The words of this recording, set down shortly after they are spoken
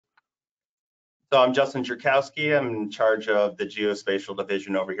So I'm Justin Jerkowski. I'm in charge of the geospatial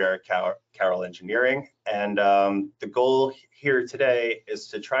division over here at Carroll Engineering. And the goal here today is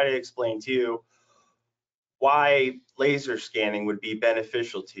to try to explain to you why laser scanning would be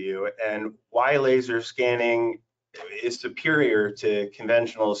beneficial to you and why laser scanning is superior to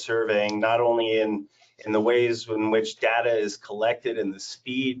conventional surveying, not only in the ways in which data is collected and the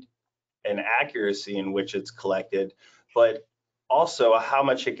speed and accuracy in which it's collected, but also how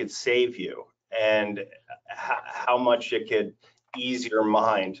much it could save you and how much it could ease your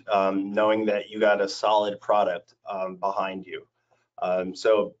mind, knowing that you got a solid product behind you.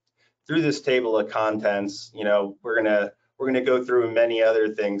 So through this table of contents, you know, we're gonna go through many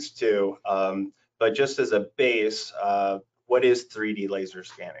other things too. But just as a base, what is 3D laser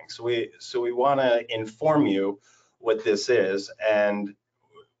scanning? So we want to inform you what this is, and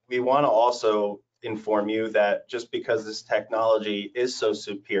we want to also inform you that just because this technology is so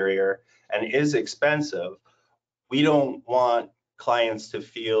superior and is expensive, we don't want clients to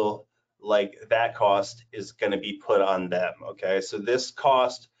feel like that cost is going to be put on them. Okay, so this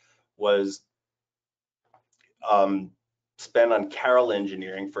cost was spent on Carroll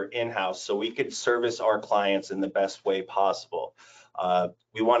Engineering for in-house, so we could service our clients in the best way possible.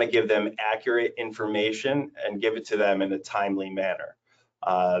 We want to give them accurate information and give it to them in a timely manner.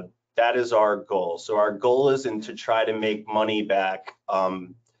 That is our goal. So our goal isn't to try to make money back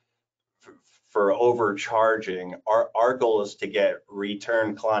for overcharging. Our goal is to get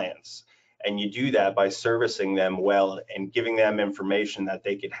return clients, and you do that by servicing them well and giving them information that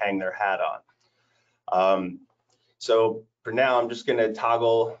they could hang their hat on. So for now, I'm just going to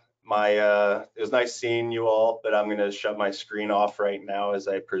toggle my, it was nice seeing you all, but I'm going to shut my screen off right now as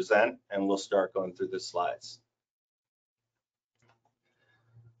I present, and we'll start going through the slides.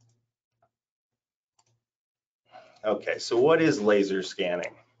 Okay, so what is laser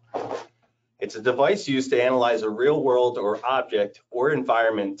scanning? It's a device used to analyze a real world or object or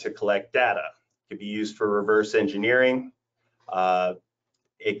environment to collect data. It can be used for reverse engineering.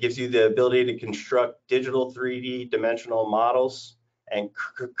 It gives you the ability to construct digital 3D dimensional models and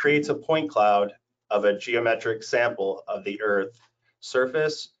creates a point cloud of a geometric sample of the Earth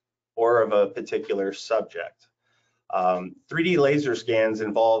surface or of a particular subject. 3D laser scans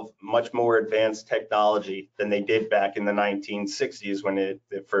involve much more advanced technology than they did back in the 1960s when it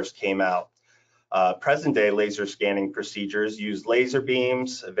first came out. Present-day laser scanning procedures use laser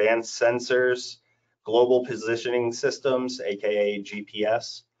beams, advanced sensors, global positioning systems, aka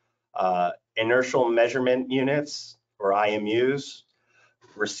GPS, inertial measurement units, or IMUs,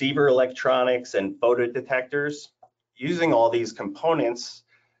 receiver electronics, and photodetectors. Using all these components,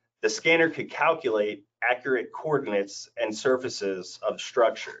 the scanner could calculate accurate coordinates and surfaces of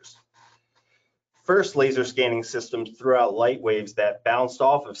structures. First, laser scanning systems threw out light waves that bounced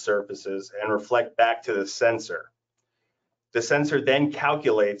off of surfaces and reflect back to the sensor. The sensor then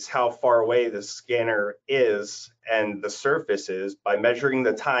calculates how far away the scanner is and the surface is by measuring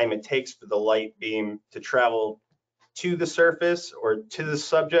the time it takes for the light beam to travel to the surface or to the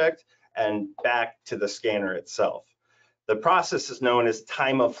subject and back to the scanner itself. The process is known as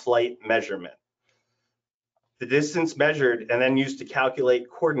time of flight measurement. The distance measured and then used to calculate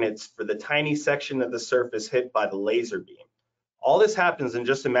coordinates for the tiny section of the surface hit by the laser beam. All this happens in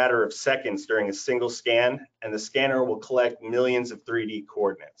just a matter of seconds during a single scan, and the scanner will collect millions of 3D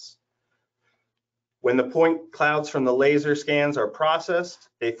coordinates. When the point clouds from the laser scans are processed,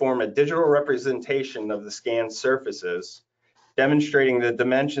 they form a digital representation of the scanned surfaces, demonstrating the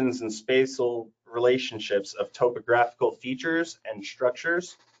dimensions and spatial relationships of topographical features and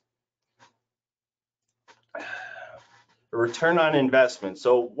structures. A return on investment.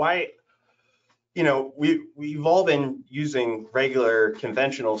 So why, you know, we've all been using regular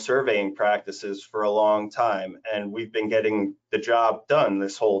conventional surveying practices for a long time, and we've been getting the job done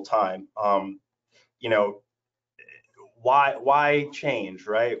this whole time. You know, why change,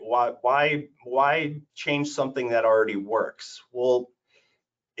 right? Why change something that already works? Well,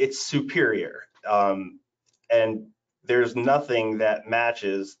 it's superior, and there's nothing that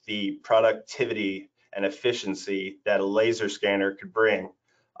matches the productivity and efficiency that a laser scanner could bring.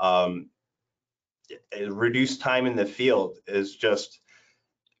 Reduced time in the field is just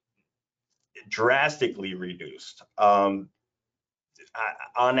drastically reduced. On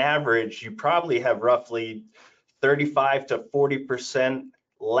average, you probably have roughly 35 to 40%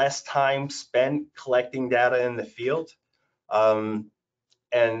 less time spent collecting data in the field, and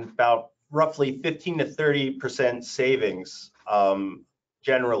about roughly 15 to 30% savings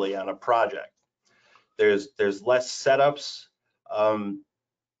generally on a project. There's less setups.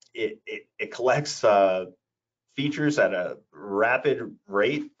 It collects features at a rapid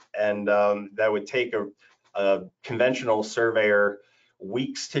rate, and that would take a conventional surveyor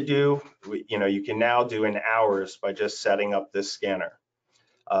weeks to do. You can now do in hours by just setting up this scanner.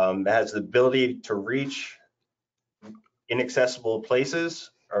 It has the ability to reach inaccessible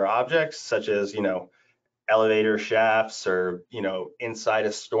places or objects such as, elevator shafts, or, inside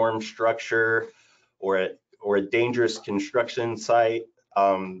a storm structure, or a dangerous construction site.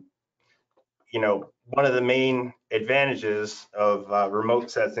 One of the main advantages of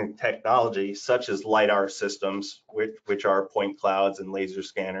remote sensing technology, such as LiDAR systems, which are point clouds and laser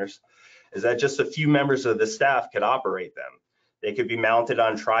scanners, is that just a few members of the staff could operate them. They could be mounted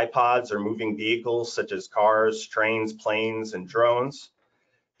on tripods or moving vehicles such as cars, trains, planes, and drones.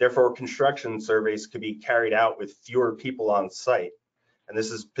 Therefore, construction surveys could be carried out with fewer people on site. And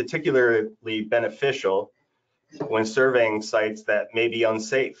this is particularly beneficial when surveying sites that may be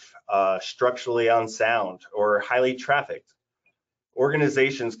unsafe, structurally unsound, or highly trafficked.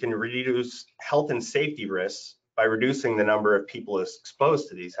 Organizations can reduce health and safety risks by reducing the number of people exposed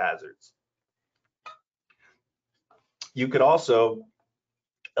to these hazards. You could also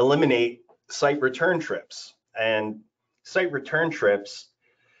eliminate site return trips, and site return trips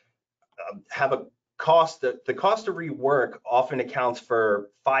have a cost. The cost of rework often accounts for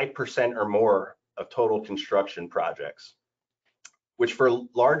 5% or more of total construction projects, which for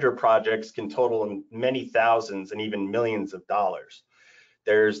larger projects can total many thousands and even millions of dollars.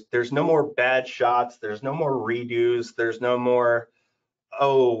 There's no more bad shots, there's no more redos, there's no more,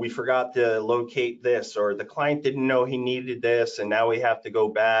 oh, we forgot to locate this, or the client didn't know he needed this and now we have to go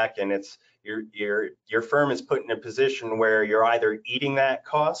back, and it's your firm is put in a position where you're either eating that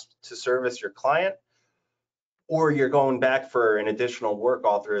cost to service your client, or you're going back for an additional work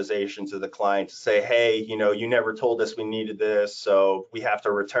authorization to the client to say, hey, you never told us we needed this, so we have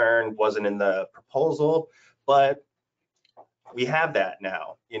to return, wasn't in the proposal, but we have that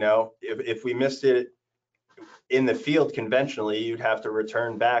now. If we missed it in the field conventionally, you'd have to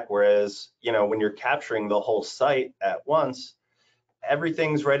return back, whereas, when you're capturing the whole site at once,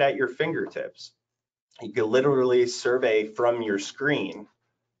 everything's right at your fingertips. You can literally survey from your screen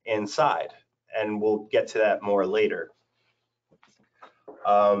inside, and we'll get to that more later.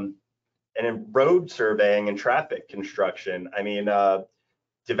 And in road surveying and traffic construction,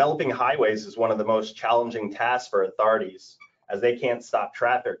 developing highways is one of the most challenging tasks for authorities, as they can't stop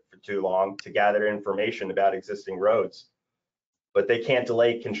traffic for too long to gather information about existing roads. But they can't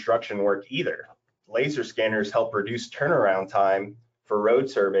delay construction work either. Laser scanners help reduce turnaround time for road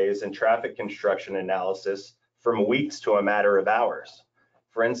surveys and traffic construction analysis from weeks to a matter of hours.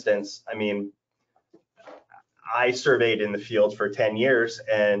 For instance, I surveyed in the field for 10 years,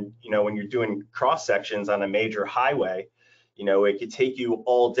 and when you're doing cross sections on a major highway, it could take you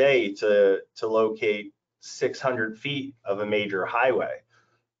all day to locate 600 feet of a major highway.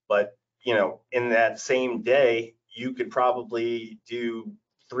 But in that same day, you could probably do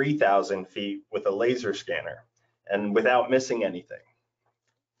 3,000 feet with a laser scanner and without missing anything.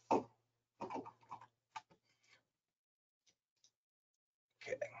 Okay.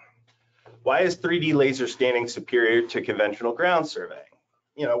 Why is 3D laser scanning superior to conventional ground surveying?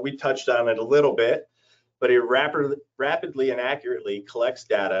 We touched on it a little bit, but it rapidly and accurately collects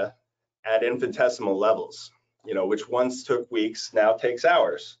data at infinitesimal levels, which once took weeks, now takes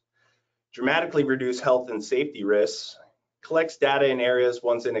hours. Dramatically reduce health and safety risks, collects data in areas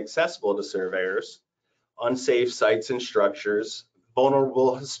once inaccessible to surveyors, unsafe sites and structures,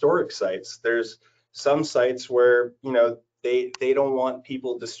 vulnerable historic sites. There's some sites where, they don't want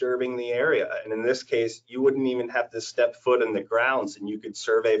people disturbing the area. And in this case, you wouldn't even have to step foot in the grounds and you could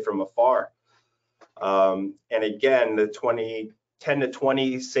survey from afar. And again, the 10 to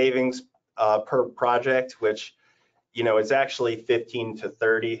 20 savings per project, which, it's actually 15 to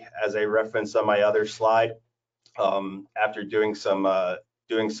 30, as I referenced on my other slide, after doing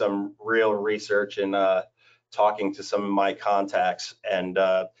some real research and talking to some of my contacts. And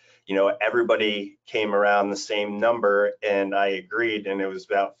everybody came around the same number, and I agreed, and it was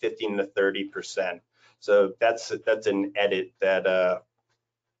about 15 to 30%. So that's an edit that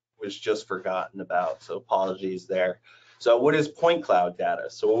was just forgotten about, so apologies there. So what is point cloud data?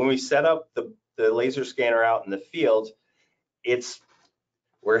 So when we set up the laser scanner out in the field,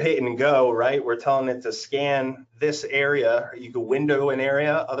 we're hit and go, right? We're telling it to scan this area. You could window an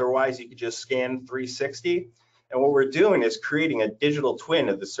area, otherwise you could just scan 360. And what we're doing is creating a digital twin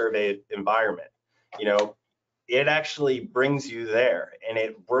of the survey environment. It actually brings you there, and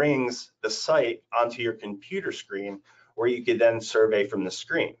it brings the site onto your computer screen where you could then survey from the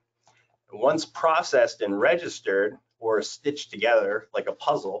screen. Once processed and registered or stitched together like a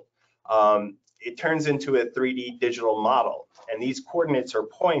puzzle, it turns into a 3D digital model. And these coordinates or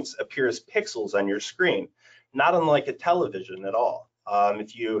points appear as pixels on your screen, not unlike a television at all.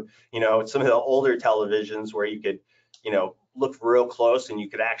 If you know, some of the older televisions where you could, you know, look real close and you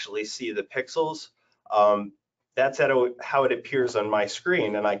could actually see the pixels, that's how it appears on my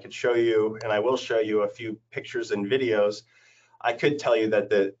screen. And I could show you, and I will show you a few pictures and videos. I could tell you that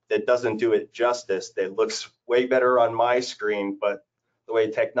that doesn't do it justice. It looks way better on my screen, but the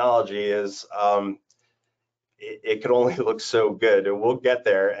way technology is, it can only look so good, and we'll get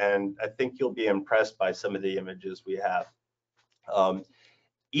there. And I think you'll be impressed by some of the images we have.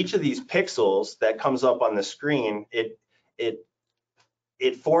 Each of these pixels that comes up on the screen, it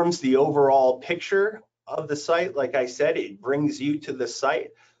forms the overall picture of the site. Like I said, it brings you to the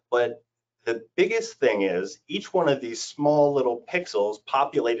site, but the biggest thing is each one of these small little pixels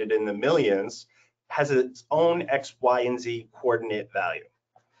populated in the millions has its own X, Y, and Z coordinate value.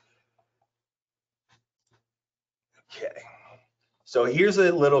 Okay, so here's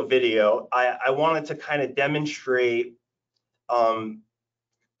a little video. I wanted to kind of demonstrate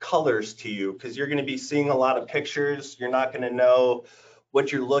colors to you, because you're going to be seeing a lot of pictures. You're not going to know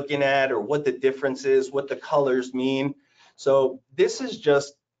what you're looking at or what the difference is, what the colors mean. So this is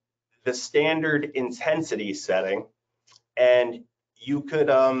just the standard intensity setting, and you could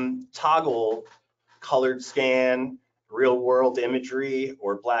toggle colored scan, real world imagery,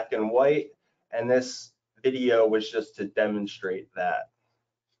 or black and white. And this video was just to demonstrate that.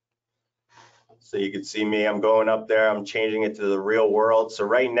 So you can see me, I'm going up there, I'm changing it to the real world. So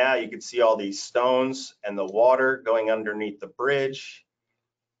right now you can see all these stones and the water going underneath the bridge.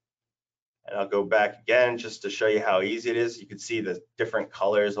 And I'll go back again just to show you how easy it is. You can see the different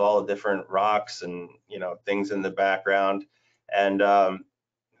colors, all the different rocks and, you know, things in the background. And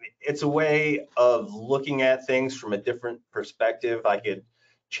it's a way of looking at things from a different perspective. I could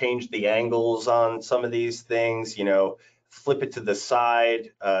change the angles on some of these things, you know, flip it to the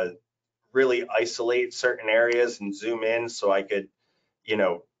side, really isolate certain areas and zoom in, so I could, you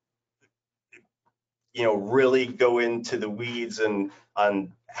know, really go into the weeds and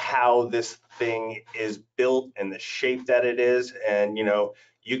on how this thing is built and the shape that it is. And, you know,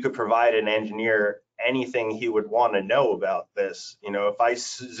 you could provide an engineer anything he would want to know about this. You know, if I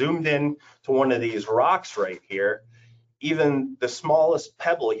zoomed in to one of these rocks right here, even the smallest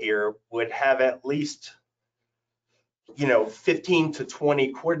pebble here would have at least, you know, 15 to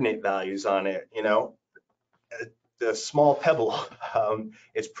 20 coordinate values on it, you know, the small pebble.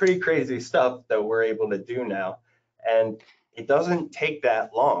 It's pretty crazy stuff that we're able to do now. And it doesn't take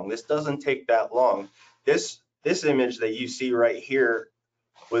that long. This doesn't take that long. This image that you see right here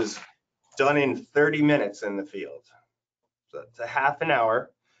was done in 30 minutes in the field. So it's a half an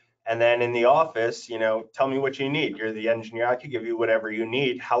hour. And then in the office, you know, tell me what you need. You're the engineer, I could give you whatever you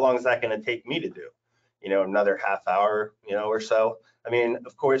need. How long is that going to take me to do? You know, another half hour, you know, or so. I mean,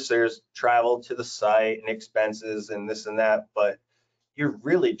 of course, there's travel to the site and expenses and this and that, but you're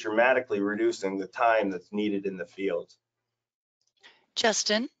really dramatically reducing the time that's needed in the field.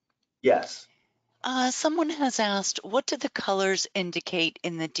 Justin? Yes. Someone has asked, what do the colors indicate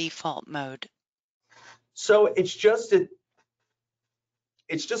in the default mode? So it's just a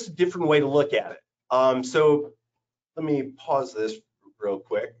different way to look at it. So let me pause this real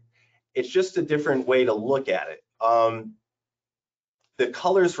quick. It's just a different way to look at it. The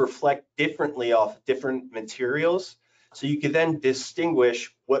colors reflect differently off different materials. So you could then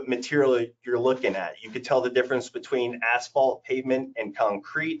distinguish what material you're looking at. You could tell the difference between asphalt, pavement, and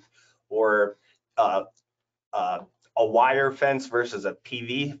concrete, or a wire fence versus a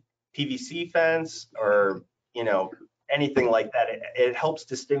PVC fence, or, you know, anything like that. It helps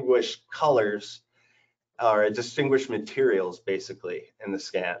distinguish colors or distinguish materials basically in the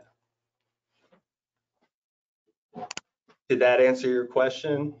scan. Did that answer your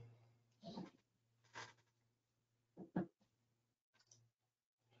question?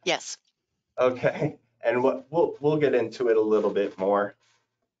 Yes. Okay, and we'll get into it a little bit more.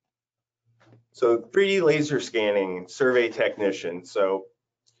 So 3D laser scanning, survey technician. So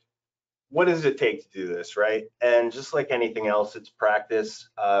what does it take to do this, right? And just like anything else, it's practice.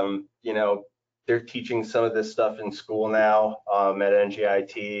 You know, they're teaching some of this stuff in school now at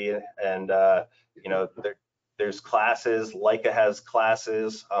NGIT, and you know, there's classes. Leica has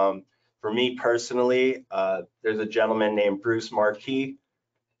classes. For me personally, there's a gentleman named Bruce Marquis,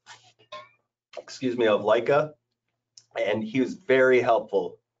 excuse me, of Leica, and he was very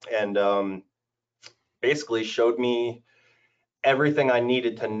helpful and basically showed me everything I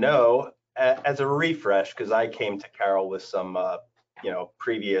needed to know as a refresh, because I came to Carroll with some you know,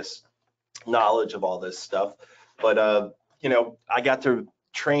 previous knowledge of all this stuff. But you know, I got to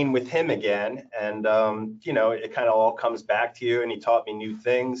train with him again, and you know, it kind of all comes back to you, and he taught me new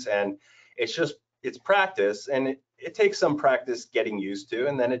things, and it's practice, and it takes some practice getting used to,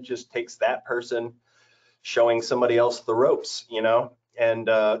 and then it just takes that person showing somebody else the ropes, you know, and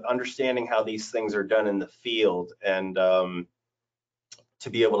understanding how these things are done in the field, and to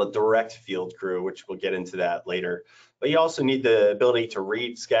be able to direct field crew, which we'll get into that later. But you also need the ability to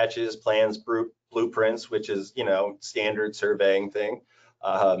read sketches, plans, blueprints, which is, you know, standard surveying thing.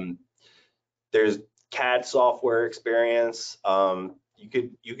 There's CAD software experience. You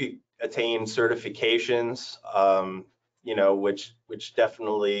could attain certifications, you know, which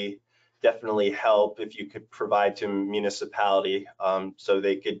definitely help if you could provide to municipality, so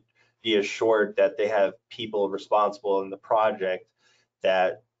they could be assured that they have people responsible in the project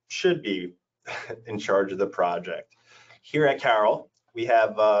that should be in charge of the project. Here at Carroll, we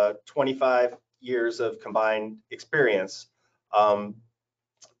have 25 years of combined experience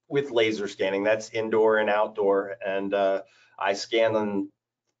with laser scanning. That's indoor and outdoor, and I scanned in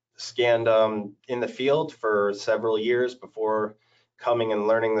the field for several years before coming and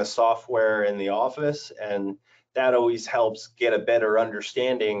learning the software in the office, and that always helps get a better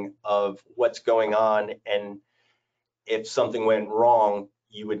understanding of what's going on, and if something went wrong,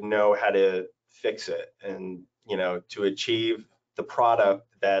 you would know how to fix it, and you know, to achieve the product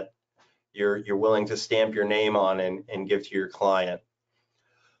that you're willing to stamp your name on and give to your client.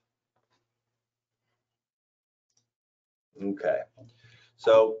 Okay,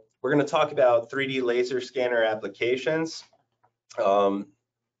 so we're going to talk about 3D laser scanner applications. I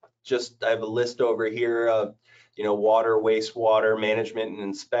have a list over here of, you know, water, wastewater management and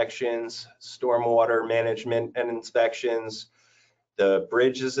inspections, stormwater management and inspections, the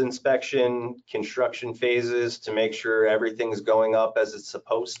bridges inspection, construction phases to make sure everything's going up as it's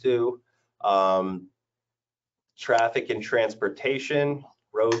supposed to, traffic and transportation,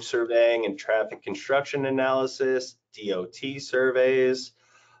 road surveying and traffic construction analysis, DOT surveys.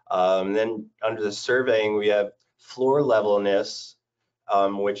 Then under the surveying, we have floor levelness,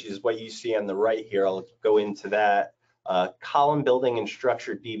 which is what you see on the right here. I'll go into that. Column building and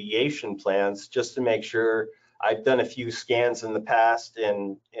structure deviation plans, just to make sure. I've done a few scans in the past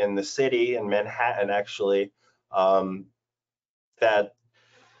in the city, in Manhattan actually, that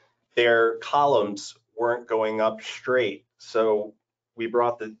their columns weren't going up straight. So we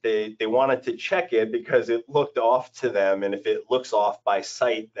brought they wanted to check it because it looked off to them, and if it looks off by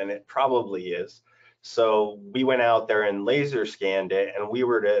sight, then it probably is. So we went out there and laser scanned it, and we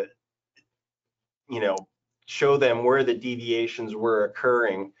were to, you know, show them where the deviations were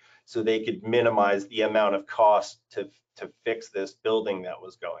occurring so they could minimize the amount of cost to fix this building that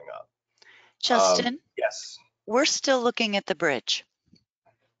was going up. Justin, yes. We're still looking at the bridge.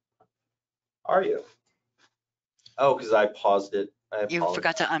 Are you? Oh, because I paused it. You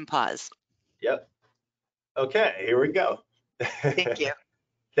forgot to unpause. Yep. Okay, here we go. Thank you.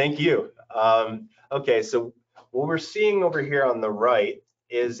 Thank you. Okay, so what we're seeing over here on the right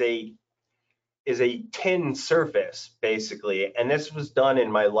is a tin surface, basically, and this was done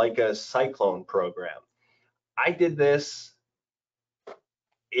in my Leica Cyclone program. I did this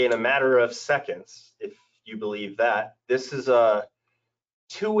in a matter of seconds, if you believe that. This is a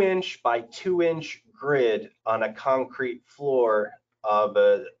 2-inch by 2-inch grid on a concrete floor of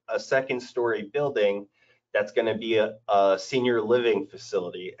a second-story building that's going to be a senior living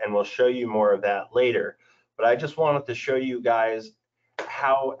facility, and we'll show you more of that later. But I just wanted to show you guys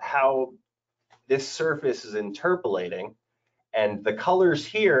how this surface is interpolating, and the colors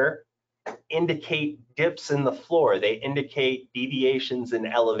here indicate dips in the floor. They indicate deviations in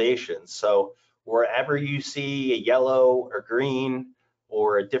elevations. So wherever you see a yellow or green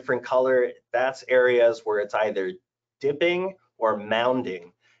or a different color, that's areas where it's either dipping or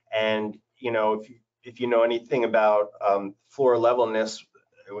mounding. And you know, if you know anything about floor levelness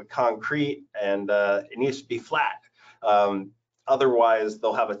with concrete, and it needs to be flat. Otherwise,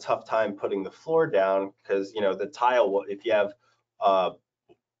 they'll have a tough time putting the floor down, because you know, the tile will, if you have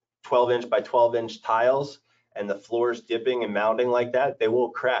 12-inch by 12-inch tiles and the floor's dipping and mounting like that, they will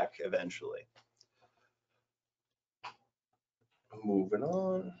crack eventually. Moving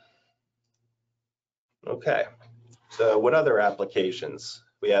on. Okay, so what other applications?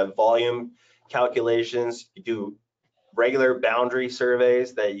 We have volume calculations. You do regular boundary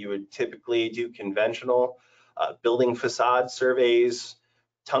surveys that you would typically do conventional, building facade surveys,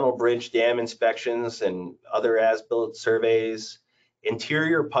 tunnel, bridge, dam inspections, and other as-built surveys,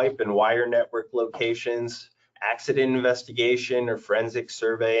 interior pipe and wire network locations, accident investigation or forensic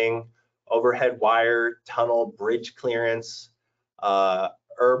surveying, overhead wire, tunnel, bridge clearance,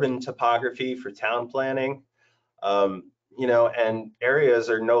 urban topography for town planning. and areas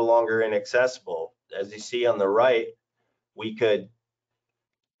are no longer inaccessible. As you see on the right, we could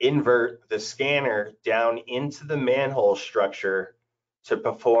invert the scanner down into the manhole structure to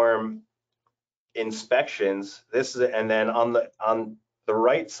perform inspections. And then on the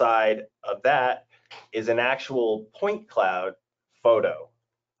right side of that is an actual point cloud photo.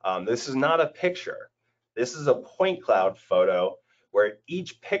 This is not a picture. This is a point cloud photo where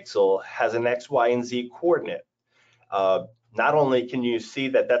each pixel has an X, Y, and Z coordinate. Not only can you see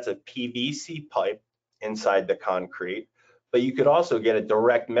that that's a PVC pipe inside the concrete, but you could also get a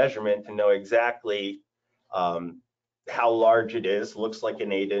direct measurement to know exactly how large it is. Looks like an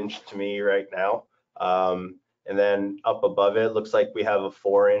 8-inch to me right now. And then up above it, looks like we have a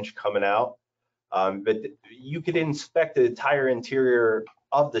 4-inch coming out. But you could inspect the entire interior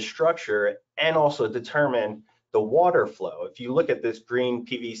of the structure and also determine the water flow. If you look at this green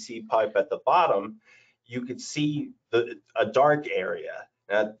PVC pipe at the bottom, you could see a dark area.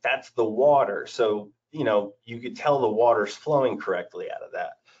 That's the water. So, you could tell the water's flowing correctly out of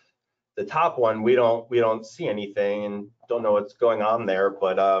that. The top one, we don't see anything and don't know what's going on there,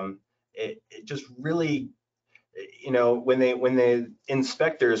 but it just really, when the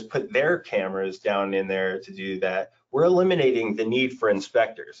inspectors put their cameras down in there to do that, we're eliminating the need for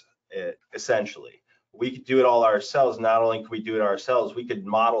inspectors, essentially. We could do it all ourselves. Not only could we do it ourselves, we could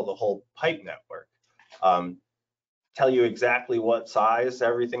model the whole pipe network, tell you exactly what size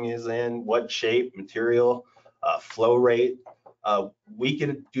everything is in, what shape, material, flow rate. We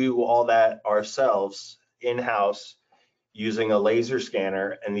could do all that ourselves in-house using a laser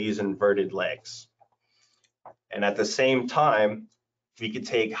scanner and these inverted legs. And at the same time, we could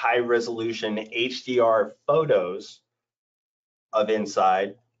take high resolution HDR photos of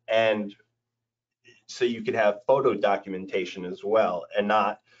inside, and so you could have photo documentation as well and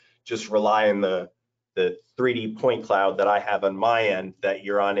not just rely on the 3D point cloud that I have on my end that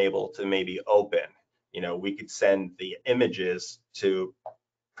you're unable to maybe open. We could send the images to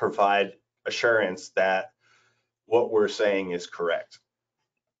provide assurance that what we're saying is correct.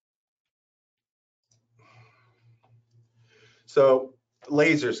 So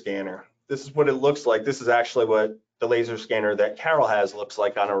laser scanner, this is what it looks like. This is actually what the laser scanner that Carroll has looks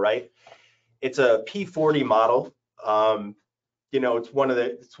like on the right. It's a P40 model. It's one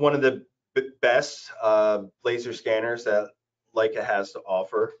of the best laser scanners that Leica has to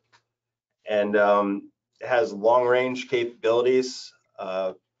offer, and it has long range capabilities,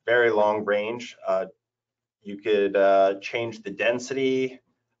 very long range. You could change the density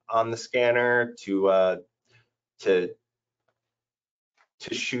on the scanner to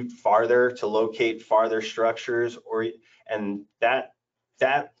shoot farther, to locate farther structures, and that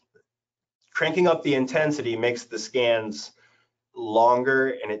cranking up the intensity makes the scans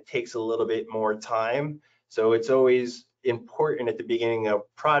longer and it takes a little bit more time. So it's always important at the beginning of a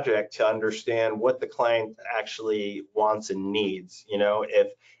project to understand what the client actually wants and needs.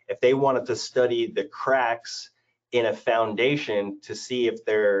 If they wanted to study the cracks in a foundation to see if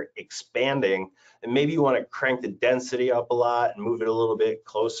they're expanding, then maybe you want to crank the density up a lot and move it a little bit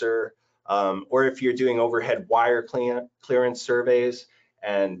closer. Or if you're doing overhead wire clearance surveys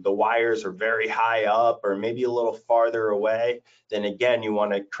and the wires are very high up or maybe a little farther away, then again, you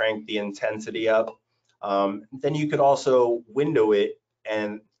want to crank the intensity up. Then you could also window it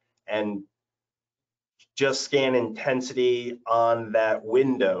and just scan intensity on that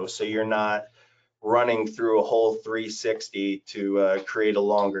window, so you're not running through a whole 360 to create a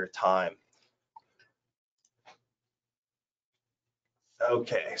longer time.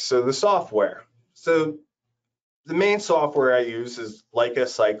 Okay, so the software. So the main software I use is Leica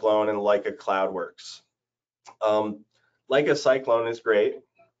Cyclone and Leica CloudWorks. Leica Cyclone is great,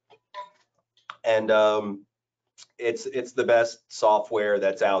 and it's the best software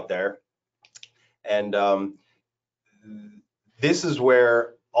that's out there. And this is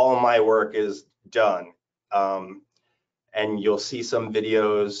where all my work is done. And you'll see some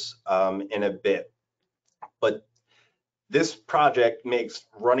videos in a bit. But this project makes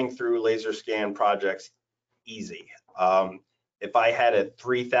running through laser scan projects easy. If I had a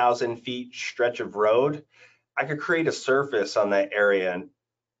 3,000 feet stretch of road, I could create a surface on that area in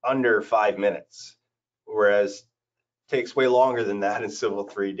under 5 minutes, whereas it takes way longer than that in Civil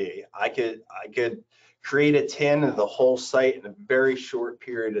 3D. I could create a tin of the whole site in a very short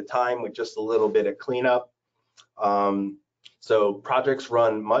period of time with just a little bit of cleanup. So projects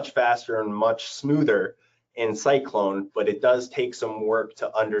run much faster and much smoother in Cyclone, but it does take some work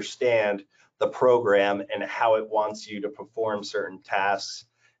to understand the program and how it wants you to perform certain tasks.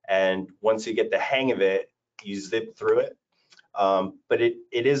 And once you get the hang of it, you zip through it. But it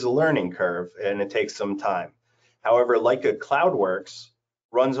is a learning curve and it takes some time. However, Leica CloudWorks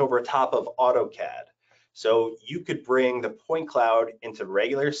runs over top of AutoCAD. So you could bring the point cloud into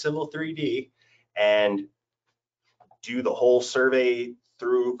regular Civil 3D and do the whole survey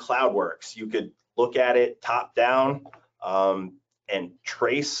through CloudWorks. You could look at it top down and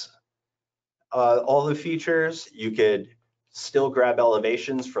trace all the features. You could still grab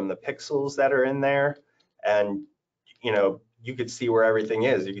elevations from the pixels that are in there, and you could see where everything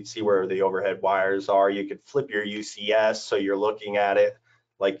is. You could see where the overhead wires are. You could flip your UCS so you're looking at it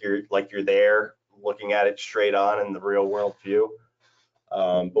like you're there, looking at it straight on in the real world view.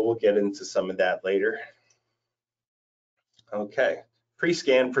 But we'll get into some of that later. Okay,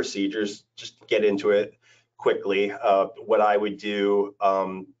 pre-scan procedures, just to get into it quickly. What I would do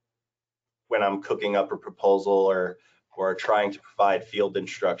when I'm cooking up a proposal or trying to provide field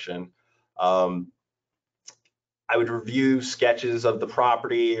instruction, I would review sketches of the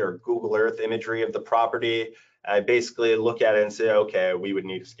property or Google Earth imagery of the property. I basically look at it and say, okay, we would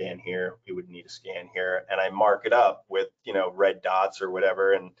need a scan here, we would need a scan here, and I mark it up with red dots or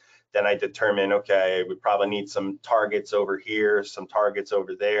whatever, and then I determine, okay, we probably need some targets over here, some targets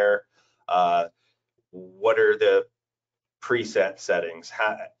over there. What are the preset settings?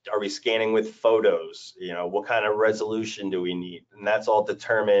 How are we scanning with photos? What kind of resolution do we need? And that's all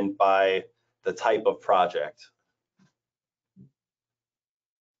determined by the type of project.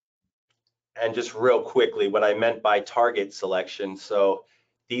 And just real quickly, what I meant by target selection. So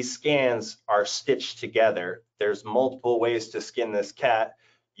these scans are stitched together. There's multiple ways to skin this cat.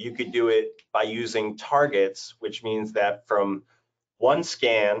 You could do it by using targets, which means that from one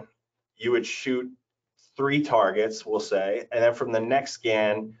scan, you would shoot 3 targets, we'll say, and then from the next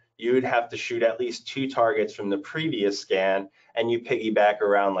scan, you would have to shoot at least 2 targets from the previous scan, and you piggyback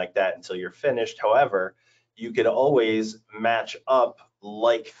around like that until you're finished. However, you could always match up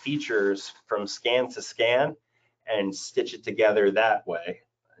like features from scan to scan and stitch it together that way.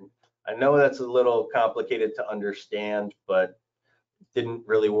 I know that's a little complicated to understand, but didn't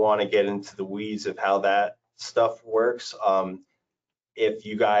really want to get into the weeds of how that stuff works. If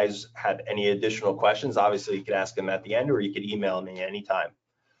you guys had any additional questions, obviously you could ask them at the end, or you could email me anytime.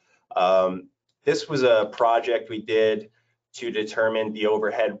 This was a project we did to determine the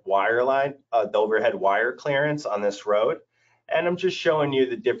overhead wire line, the overhead wire clearance on this road. And I'm just showing you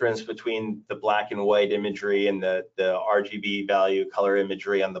the difference between the black and white imagery and the RGB value color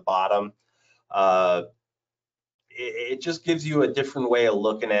imagery on the bottom. It just gives you a different way of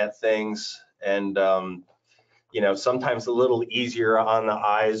looking at things, and sometimes a little easier on the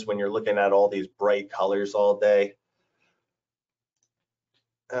eyes when you're looking at all these bright colors all day.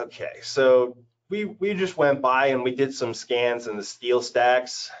 Okay, so we just went by and we did some scans in the steel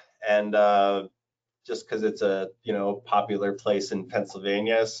stacks, and just because it's a popular place in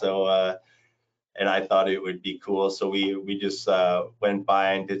Pennsylvania, so and I thought it would be cool, so we just went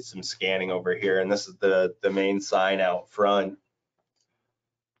by and did some scanning over here, and this is the main sign out front,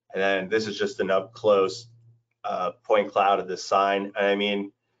 and then this is just an up close point cloud of the sign. And I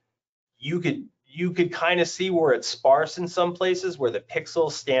mean, you could kind of see where it's sparse in some places where the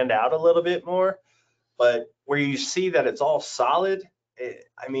pixels stand out a little bit more, but where you see that it's all solid,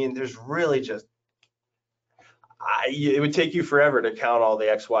 I mean, there's really just, it would take you forever to count all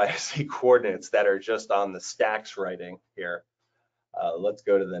the X, Y, Z coordinates that are just on the stacks writing here. Let's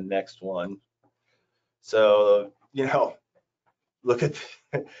go to the next one. So, look at,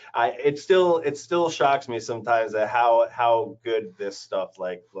 it still shocks me sometimes at how good this stuff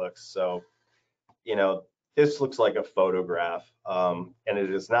looks. So, this looks like a photograph, and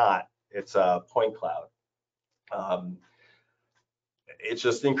it is not. It's a point cloud. It's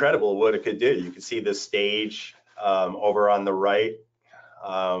just incredible what it could do. You can see the stage over on the right.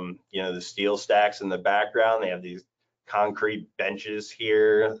 The steel stacks in the background. They have these concrete benches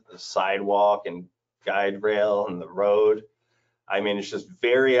here, the sidewalk and guide rail and the road. I mean, it's just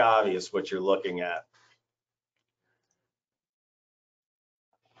very obvious what you're looking at.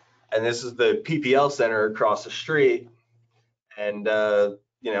 And this is the PPL center across the street. And, I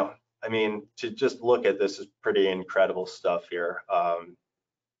mean, to just look at this is pretty incredible stuff here.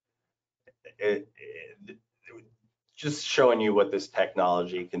 Just showing you what this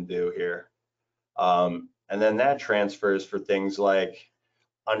technology can do here. And then that transfers for things like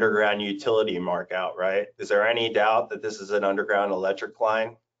underground utility mark out, right? Is there any doubt that this is an underground electric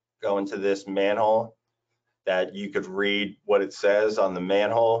line going to this manhole, that you could read what it says on the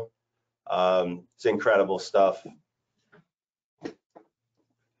manhole? It's incredible stuff.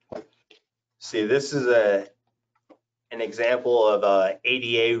 See, this is an example of a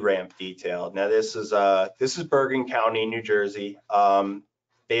ADA ramp detail. Now this is Bergen County, New Jersey.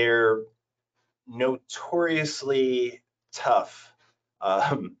 They're notoriously tough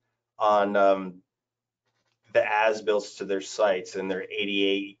on the as-built to their sites and their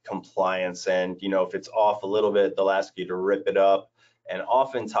ADA compliance. And, you know, if it's off a little bit, they'll ask you to rip it up. And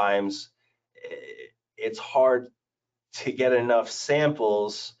oftentimes it's hard to get enough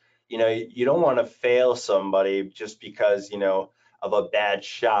samples. You know, you don't want to fail somebody just because, you know, of a bad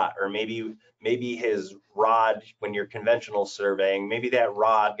shot, or maybe his rod, when you're conventional surveying, maybe that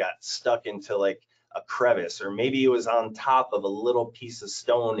rod got stuck into like a crevice, or maybe it was on top of a little piece of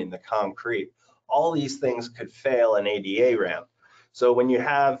stone in the concrete. All these things could fail an ADA ramp. So when you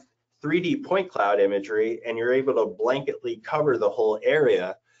have 3D point cloud imagery and you're able to blanketly cover the whole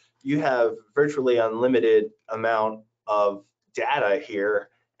area, you have virtually unlimited amount of data here,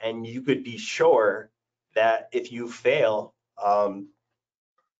 and you could be sure that if you fail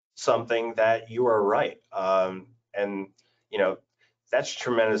something, that you are right. And you know, that's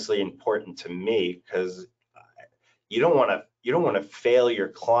tremendously important to me, because you don't want to fail your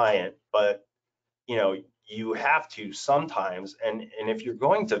client, but you know, you have to sometimes, and if you're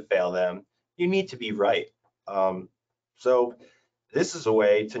going to fail them, you need to be right. So this is a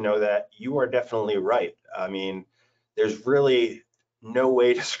way to know that you are definitely right. I mean, there's really no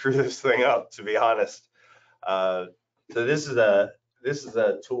way to screw this thing up, to be honest. So this is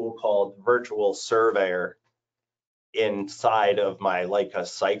a tool called Virtual Surveyor inside of my Leica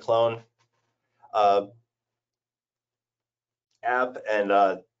Cyclone app,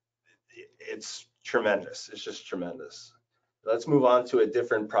 and it's tremendous. It's just tremendous. Let's move on to a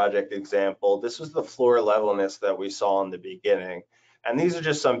different project example. This was the floor levelness that we saw in the beginning. And these are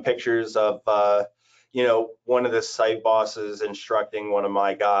just some pictures of, you know, one of the site bosses instructing one of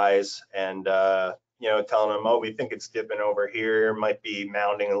my guys, and, you know, telling them, oh, we think it's dipping over here, might be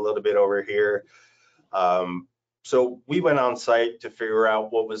mounding a little bit over here. So we went on site to figure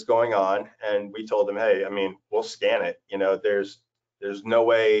out what was going on, and we told them, hey, I mean, we'll scan it. You know, there's no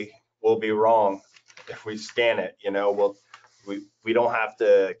way we'll be wrong if we scan it. You know, we don't have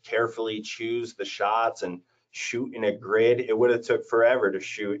to carefully choose the shots and shoot in a grid. It would have took forever to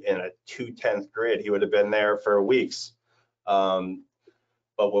shoot in a 2/10 grid. He would have been there for weeks. But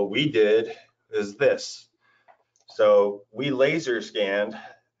what we did is this. So we laser scanned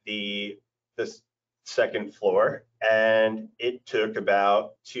this second floor, and it took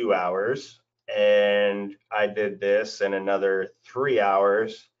about 2 hours. And I did this in another 3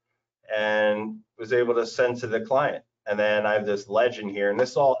 hours, and was able to send to the client. And then I have this legend here, and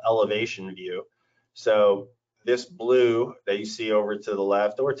this is all elevation view. So this blue that you see over to the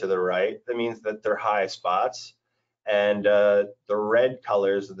left or to the right, that means that they're high spots. And the red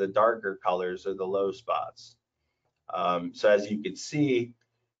colors, the darker colors, are the low spots. So as you can see,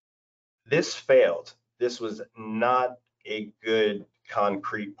 this failed. This was not a good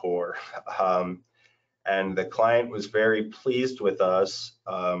concrete pour. And the client was very pleased with us.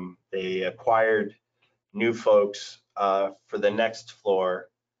 They acquired new folks for the next floor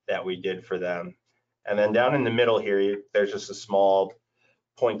that we did for them. And then down in the middle here, there's just a small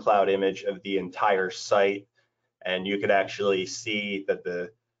point cloud image of the entire site. And you could actually see that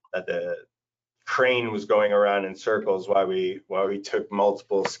the crane was going around in circles while we took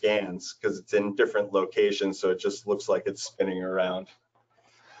multiple scans, because it's in different locations, so it just looks like it's spinning around.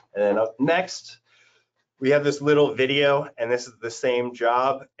 And then up next, we have this little video, and this is the same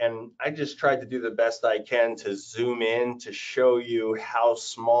job, and I just tried to do the best I can to zoom in to show you how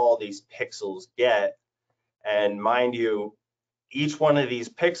small these pixels get. And mind you, each one of these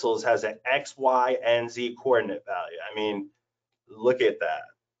pixels has an X, Y, and Z coordinate value. I mean, look at that.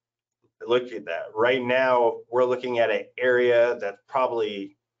 Look at that. Right now, we're looking at an area that's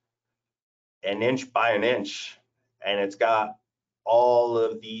probably an inch by an inch, and it's got all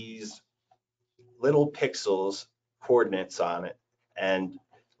of these little pixels coordinates on it. And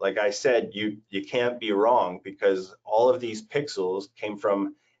like I said, you can't be wrong, because all of these pixels came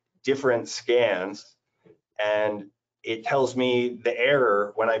from different scans, and it tells me the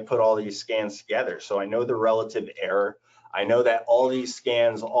error when I put all these scans together. So I know the relative error. I know that all these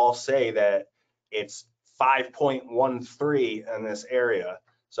scans all say that it's 5.13 in this area.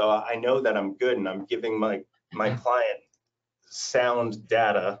 So I know that I'm good, and I'm giving my client sound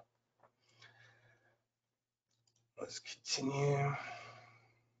data. Let's continue.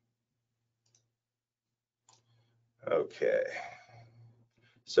 Okay.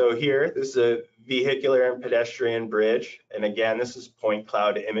 So here, this is a vehicular and pedestrian bridge. And again, this is point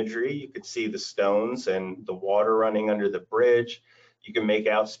cloud imagery. You could see the stones and the water running under the bridge. You can make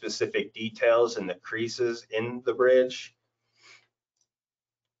out specific details in the creases in the bridge.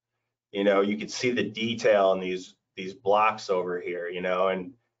 You know, you could see the detail in these blocks over here, you know,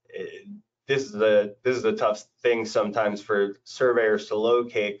 and this is the tough thing sometimes for surveyors to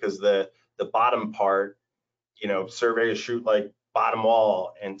locate, because the bottom part, you know, surveyors shoot like bottom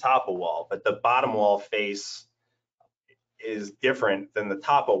wall and top of wall, but the bottom wall face is different than the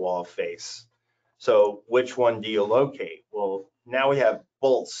top of wall face. So which one do you locate? Well, now we have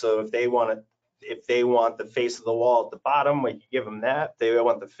bolts. So if they want the face of the wall at the bottom, we can give them that. If they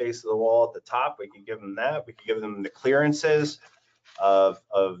want the face of the wall at the top, we can give them that. We can give them the clearances of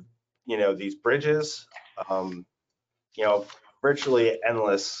you know, these bridges. You know, virtually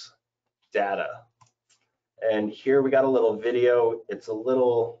endless data. And here we got a little video. It's a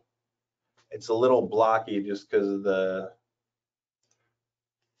little blocky just because of the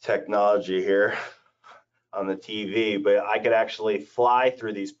technology here on the TV, but I could actually fly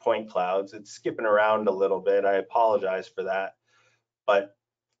through these point clouds. It's skipping around a little bit. I apologize for that, but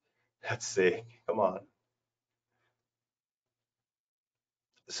let's see, come on.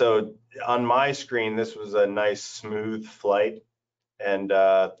 So on my screen, this was a nice smooth flight, and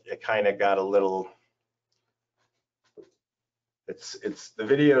it kind of got a little, the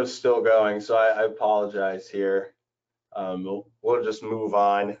video is still going, so I apologize here. We'll just move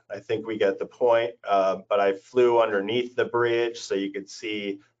on. I think we get the point, but I flew underneath the bridge so you could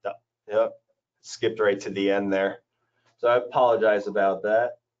see the, yep, skipped right to the end there. So I apologize about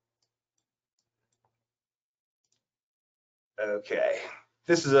that. Okay,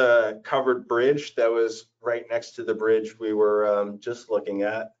 this is a covered bridge that was right next to the bridge we were just looking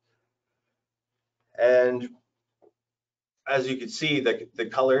at. And as you can see, the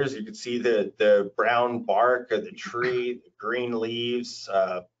colors, you can see the brown bark of the tree, the green leaves.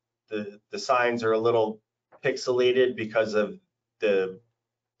 The signs are a little pixelated because of the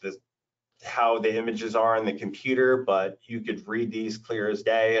how the images are on the computer, but you could read these clear as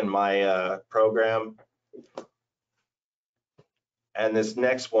day in my program. And this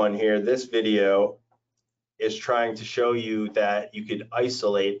next one here, this video is trying to show you that you could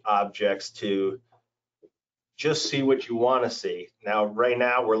isolate objects to just see what you want to see. Now, right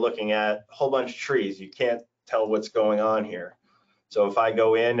now, we're looking at a whole bunch of trees. You can't tell what's going on here. So if I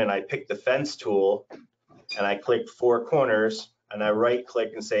go in and I pick the fence tool and I click 4 corners and I right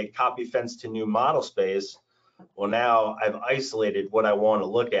click and say copy fence to new model space, well, now I've isolated what I want to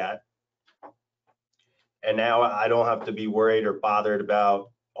look at. And now I don't have to be worried or bothered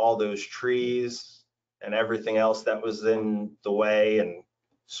about all those trees and everything else that was in the way and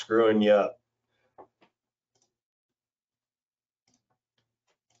screwing you up.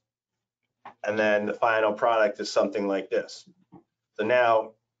 And then the final product is something like this. So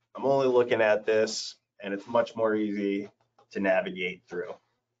now I'm only looking at this, and it's much more easy to navigate through.